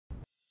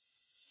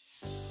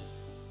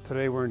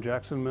Today we're in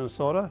Jackson,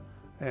 Minnesota,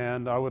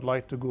 and I would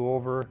like to go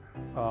over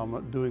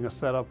doing a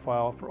setup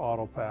file for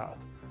AutoPath.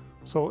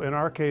 So in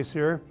our case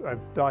here,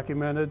 I've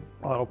documented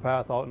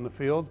AutoPath out in the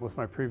field with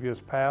my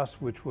previous pass,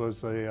 which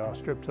was a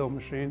strip till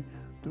machine,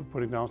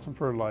 putting down some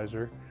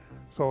fertilizer.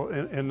 So,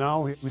 and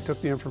now we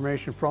took the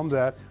information from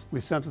that,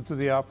 we sent it to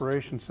the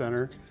Operations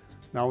Center.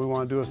 Now we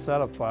want to do a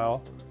setup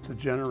file to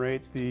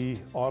generate the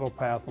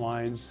AutoPath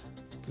lines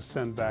to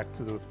send back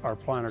to our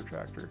planter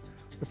tractor.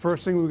 The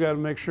first thing we've got to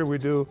make sure we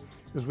do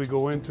is we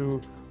go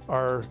into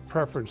our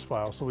preference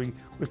file. So we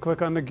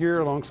click on the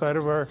gear alongside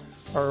of our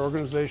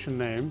organization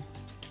name.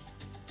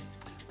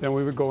 Then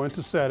we would go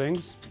into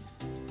settings.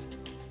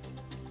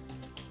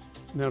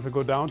 And then if we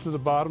go down to the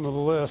bottom of the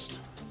list,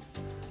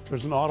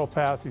 there's an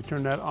AutoPath, you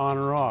turn that on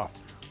or off.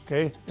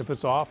 Okay, if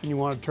it's off and you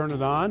want to turn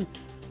it on,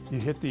 you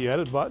hit the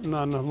edit button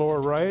on the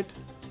lower right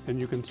and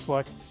you can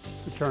select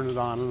to turn it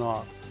on and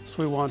off.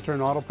 So we want to turn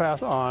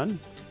AutoPath on.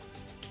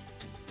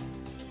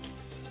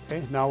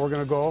 Okay, now we're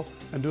going to go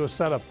and do a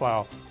setup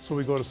file. So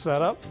we go to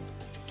Setup,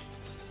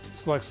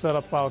 select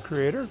Setup File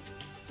Creator.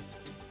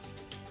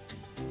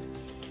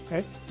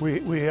 Okay,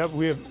 we have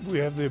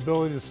the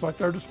ability to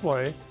select our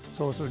display.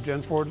 So it's a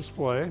Gen 4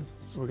 display.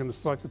 So we're going to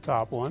select the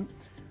top one,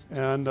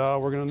 and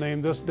we're going to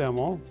name this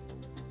demo.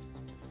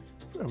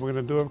 And we're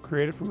going to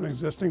create it from an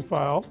existing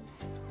file.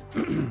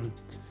 And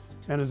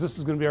as this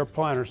is going to be our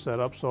planter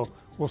setup, so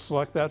we'll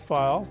select that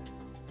file.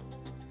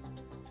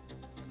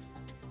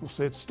 We'll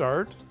say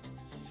Start.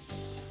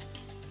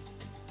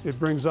 It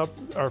brings up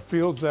our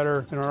fields that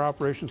are in our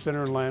Operations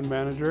Center and Land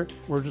Manager.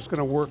 We're just going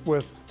to work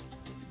with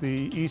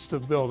the east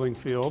of building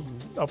field.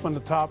 Up on the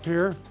top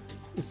here,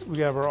 we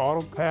have our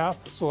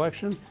AutoPath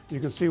selection. You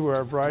can see where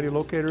our variety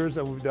locator is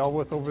that we've dealt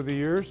with over the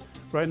years.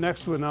 Right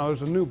next to it now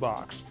there's a new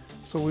box.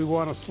 So we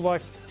want to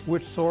select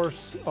which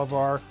source of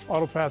our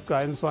AutoPath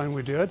guidance line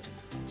we did.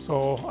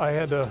 So I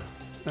had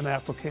an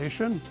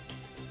application,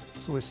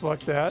 so we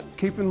select that.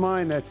 Keep in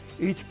mind that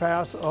each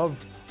pass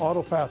of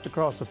AutoPath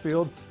across the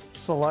field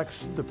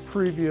selects the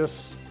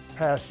previous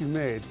pass you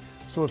made.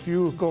 So if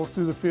you go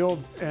through the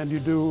field and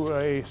you do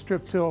a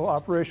strip till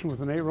operation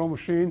with an 8-row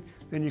machine,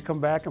 then you come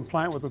back and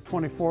plant with a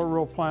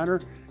 24-row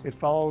planter. It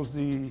follows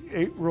the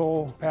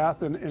 8-row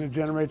path and it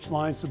generates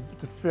lines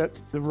to fit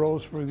the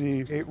rows for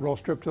the 8-row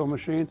strip till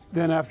machine.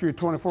 Then after your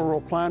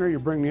 24-row planter, you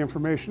bring the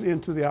information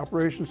into the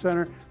Operations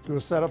Center, do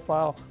a setup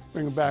file,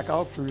 bring it back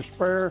out for your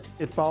sprayer.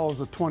 It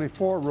follows a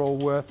 24-row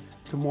width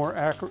to more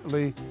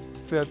accurately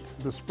fit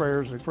the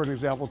sprayers, for an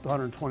example, to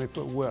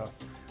 120-foot width.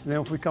 And then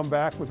if we come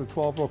back with a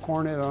 12-row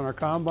coordinate on our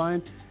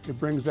combine, it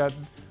brings that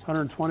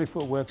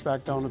 120-foot width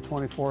back down to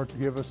 24 to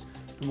give us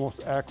the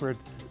most accurate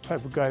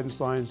type of guidance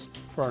lines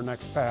for our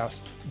next pass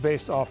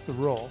based off the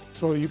row.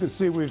 So you can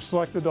see we've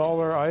selected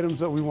all our items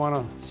that we want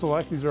to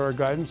select. These are our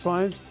guidance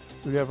lines.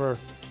 We have our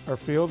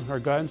field, our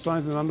guidance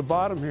lines, and on the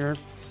bottom here,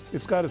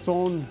 it's got its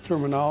own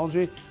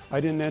terminology. I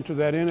didn't enter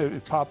that in.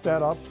 It popped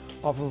that up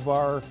off of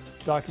our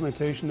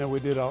documentation that we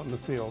did out in the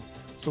field.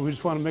 So we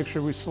just want to make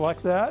sure we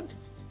select that.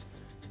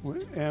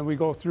 And we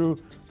go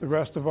through the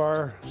rest of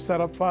our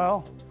setup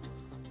file.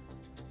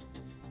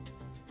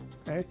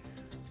 Okay,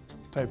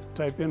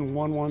 type in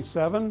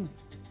 117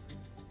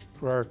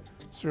 for our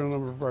serial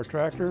number of our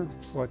tractor.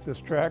 Select this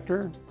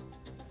tractor,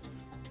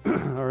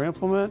 our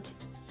implement.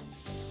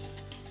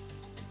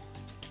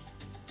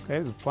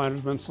 Okay, the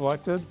planter's been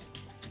selected.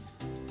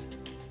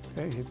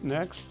 Okay, hit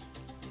next.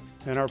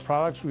 And our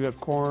products, we have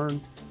corn.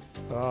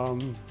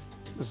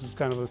 This is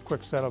kind of a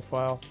quick setup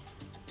file.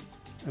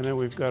 And then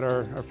we've got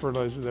our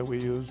fertilizer that we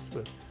used.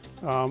 But,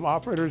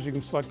 operators, you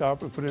can select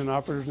put in an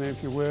operator's name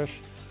if you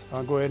wish.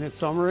 Go ahead and hit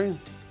Summary.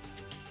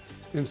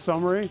 In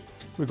Summary,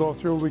 we go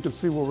through and we can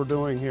see what we're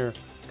doing here.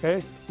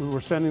 Okay, we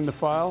were sending the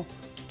file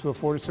to a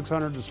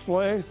 4600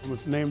 display.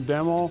 It's named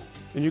Demo.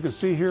 And you can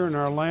see here in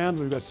our land,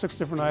 we've got 6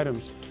 different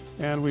items.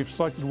 And we've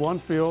selected one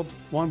field,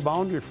 one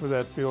boundary for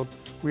that field.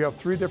 We have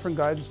 3 different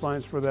guidance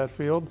lines for that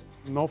field,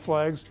 no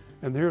flags.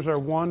 And here's our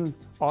one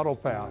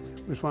AutoPath.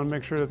 We just want to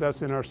make sure that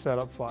that's in our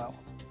setup file.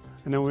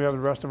 And then we have the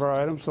rest of our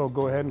items, so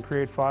go ahead and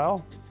create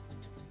file.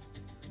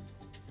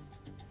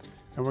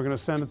 And we're going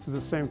to send it to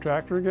the same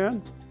tractor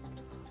again.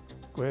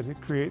 Go ahead and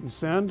hit create and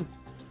send.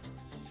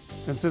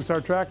 And since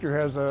our tractor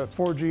has a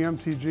 4G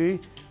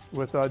MTG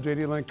with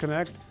JD-Link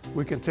Connect,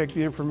 we can take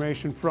the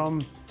information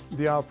from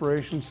the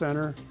Operations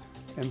Center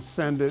and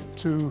send it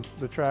to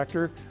the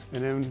tractor.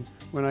 And then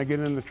when I get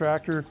in the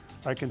tractor,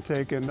 I can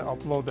take and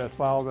upload that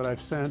file that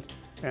I've sent,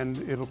 and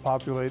it'll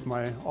populate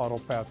my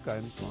AutoPath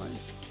guidance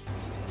lines.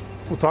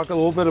 We'll talk a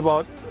little bit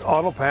about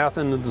AutoPath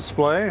in the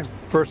display.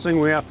 First thing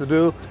we have to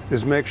do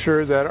is make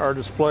sure that our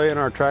display and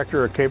our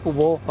tractor are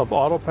capable of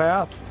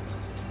AutoPath.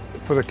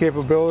 For the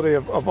capability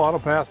of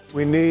AutoPath,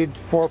 we need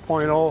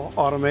 4.0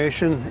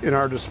 automation in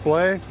our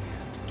display.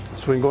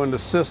 So we can go into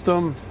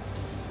System,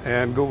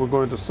 and we'll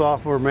go into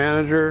Software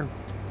Manager,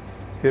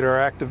 hit our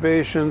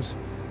activations,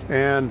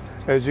 and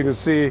as you can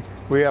see,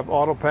 we have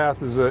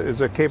AutoPath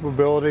is a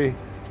capability.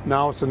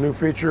 Now it's a new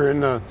feature in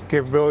the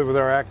capability with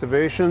our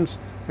activations.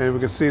 And we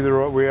can see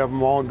we have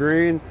them all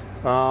green.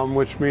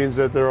 which means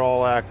that they're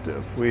all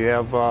active. We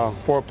have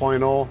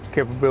 4.0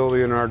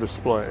 capability in our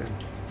display.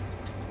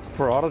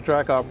 For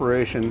AutoTrack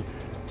operation,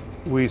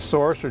 we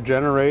source or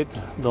generate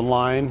the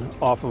line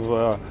off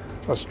of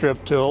a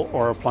strip till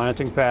or a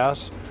planting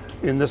pass.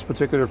 In this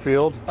particular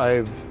field,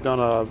 I've done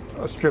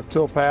a strip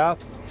till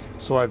path,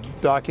 so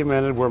I've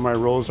documented where my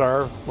rows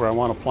are, where I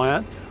want to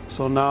plant.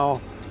 So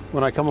now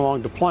when I come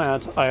along to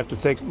plant, I have to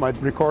take my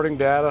recording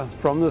data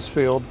from this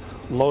field,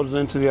 load it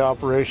into the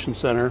operation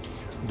center,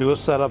 do a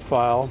setup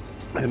file,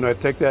 and I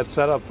take that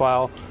setup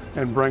file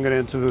and bring it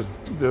into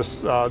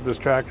this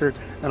tractor,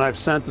 and I've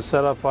sent the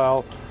setup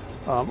file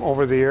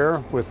over the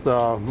air with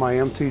my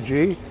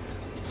MTG.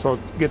 So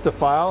to get the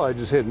file, I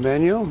just hit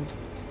menu,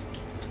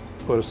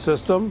 go to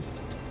system,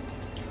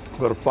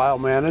 go to file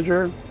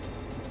manager,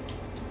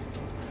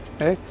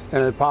 okay,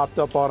 and it popped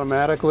up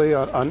automatically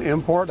on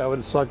import. I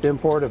would select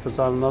import if it's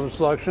on another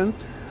selection.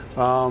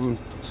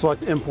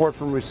 Select import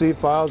from receive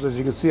files. As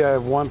you can see, I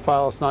have one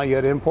file that's not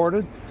yet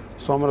imported,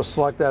 so I'm going to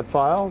select that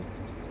file.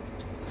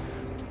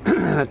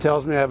 It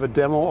tells me I have a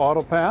demo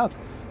AutoPath.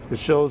 It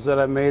shows that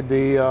I made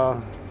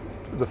the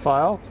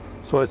file,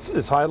 so it's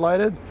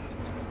highlighted.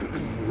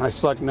 I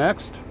select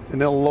next,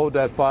 and it'll load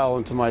that file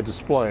into my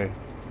display.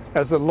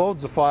 As it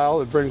loads the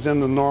file, it brings in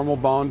the normal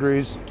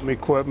boundaries,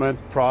 equipment,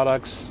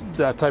 products,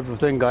 that type of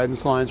thing,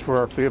 guidance lines for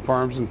our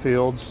farms and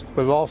fields,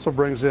 but it also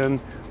brings in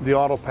the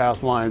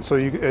AutoPath line. So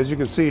as you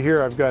can see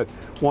here, I've got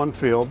one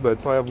field,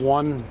 but I have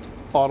one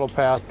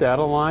AutoPath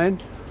data line.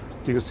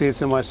 You can see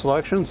it's in my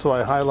selection, so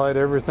I highlight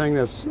everything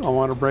that I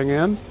want to bring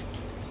in.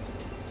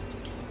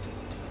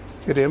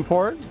 Hit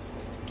import,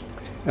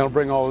 and it'll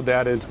bring all the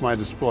data into my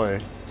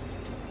display.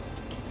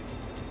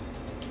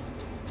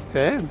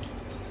 Okay.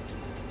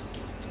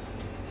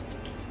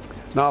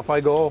 Now if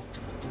I go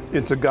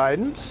into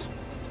guidance,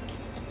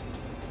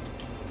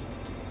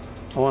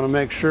 I want to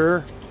make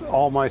sure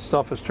all my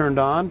stuff is turned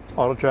on.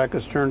 AutoTrack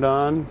is turned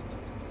on.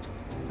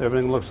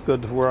 Everything looks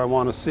good to where I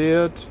want to see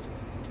it.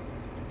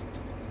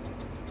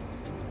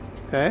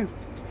 Okay.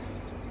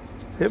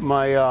 Hit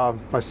my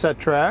my set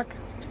track,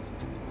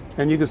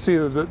 and you can see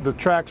that the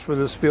tracks for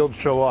this field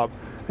show up,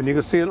 and you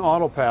can see an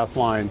AutoPath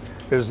line.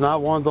 It is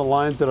not one of the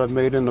lines that I've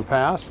made in the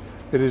past.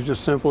 It is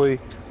just simply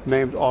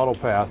named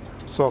AutoPath.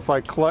 So if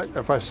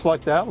I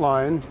select that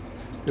line,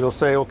 it'll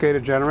say OK to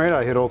generate.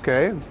 I hit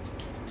OK,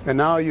 and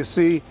now you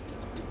see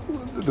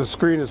the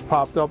screen is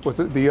popped up with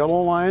the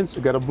yellow lines.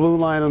 You've got a blue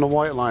line and a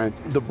white line.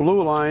 The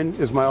blue line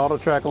is my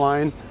AutoTrack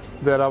line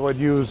that I would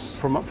use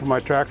for my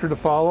tractor to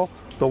follow.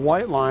 The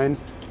white line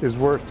is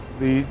where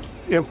the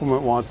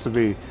implement wants to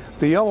be.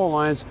 The yellow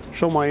lines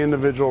show my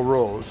individual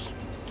rows.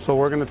 So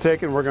we're going to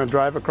take it and we're going to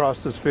drive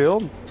across this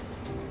field.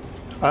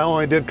 I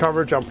only did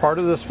coverage on part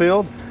of this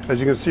field. As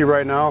you can see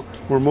right now,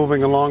 we're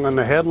moving along on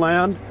the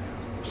headland.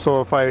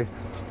 So if I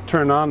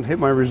turn on, hit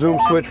my resume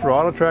switch for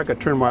AutoTrack, I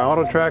turn my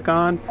AutoTrack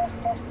on,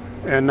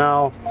 and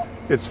now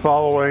it's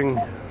following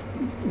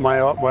my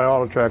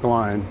AutoTrack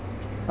line.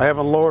 I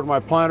haven't lowered my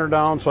planter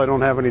down, so I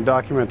don't have any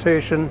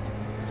documentation,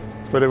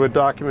 but it would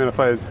document if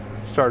I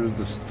started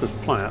this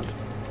plant.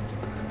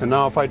 And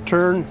now if I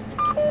turn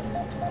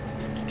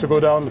to go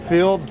down the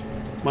field,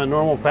 my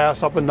normal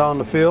pass up and down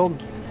the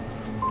field,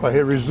 if I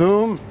hit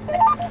resume,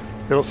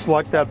 it'll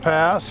select that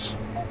pass.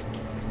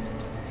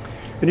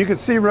 And you can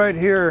see right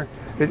here,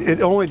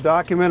 it only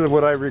documented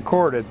what I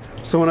recorded.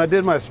 So when I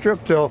did my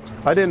strip till,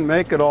 I didn't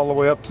make it all the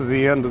way up to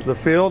the end of the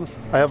field.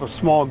 I have a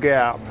small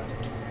gap.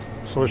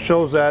 So it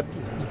shows that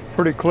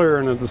pretty clear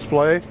in the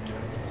display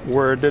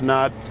where it did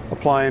not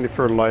apply any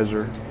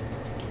fertilizer.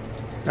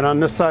 And on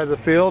this side of the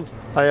field,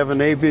 I have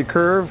an AB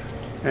curve,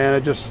 and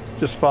it just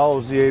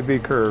follows the AB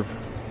curve.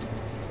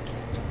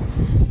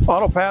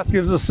 AutoPath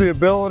gives us the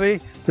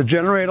ability to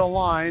generate a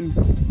line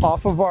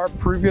off of our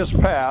previous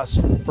pass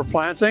for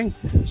planting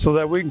so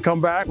that we can come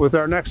back with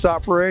our next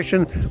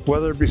operation,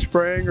 whether it be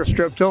spraying or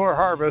strip till or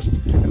harvest,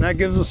 and that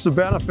gives us the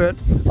benefit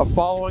of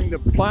following the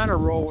planter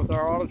row with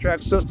our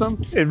AutoTrack system.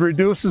 It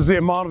reduces the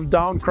amount of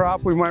down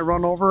crop we might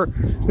run over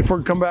if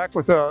we come back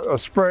with a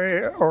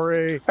spray or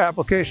a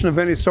application of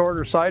any sort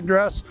or side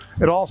dress.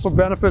 It also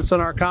benefits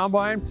in our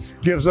combine,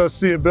 gives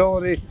us the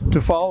ability to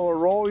follow a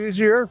row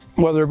easier,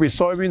 whether it be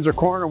soybeans or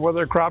corn or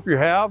whether crop you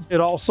have. It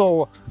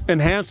also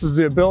enhances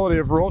the ability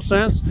of row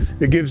sense.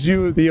 It gives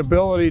you the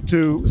ability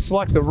to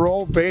select the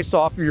row based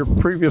off of your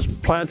previous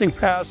planting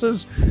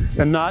passes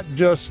and not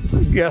just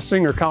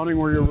guessing or counting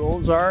where your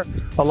rows are.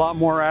 A lot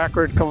more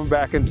accurate coming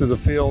back into the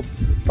field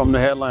from the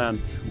headland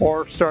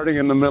or starting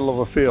in the middle of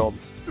a field.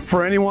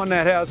 For anyone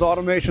that has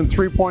Automation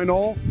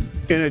 3.0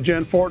 in a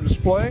Gen 4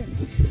 display,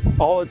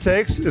 all it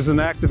takes is an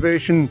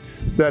activation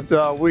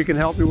that we can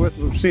help you with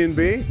from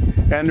C&B,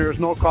 and there's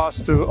no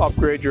cost to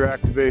upgrade your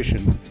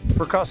activation.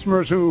 For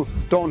customers who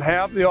don't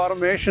have the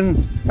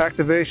automation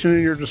activation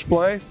in your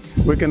display,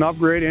 we can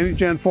upgrade any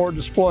Gen 4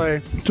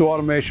 display to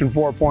Automation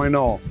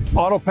 4.0.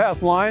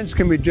 AutoPath lines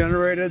can be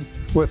generated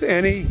with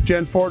any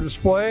Gen 4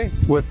 display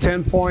with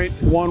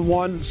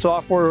 10.11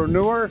 software or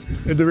newer.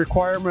 The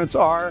requirements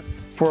are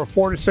for a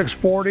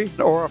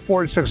 4640 or a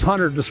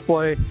 4600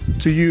 display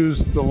to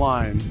use the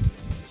line.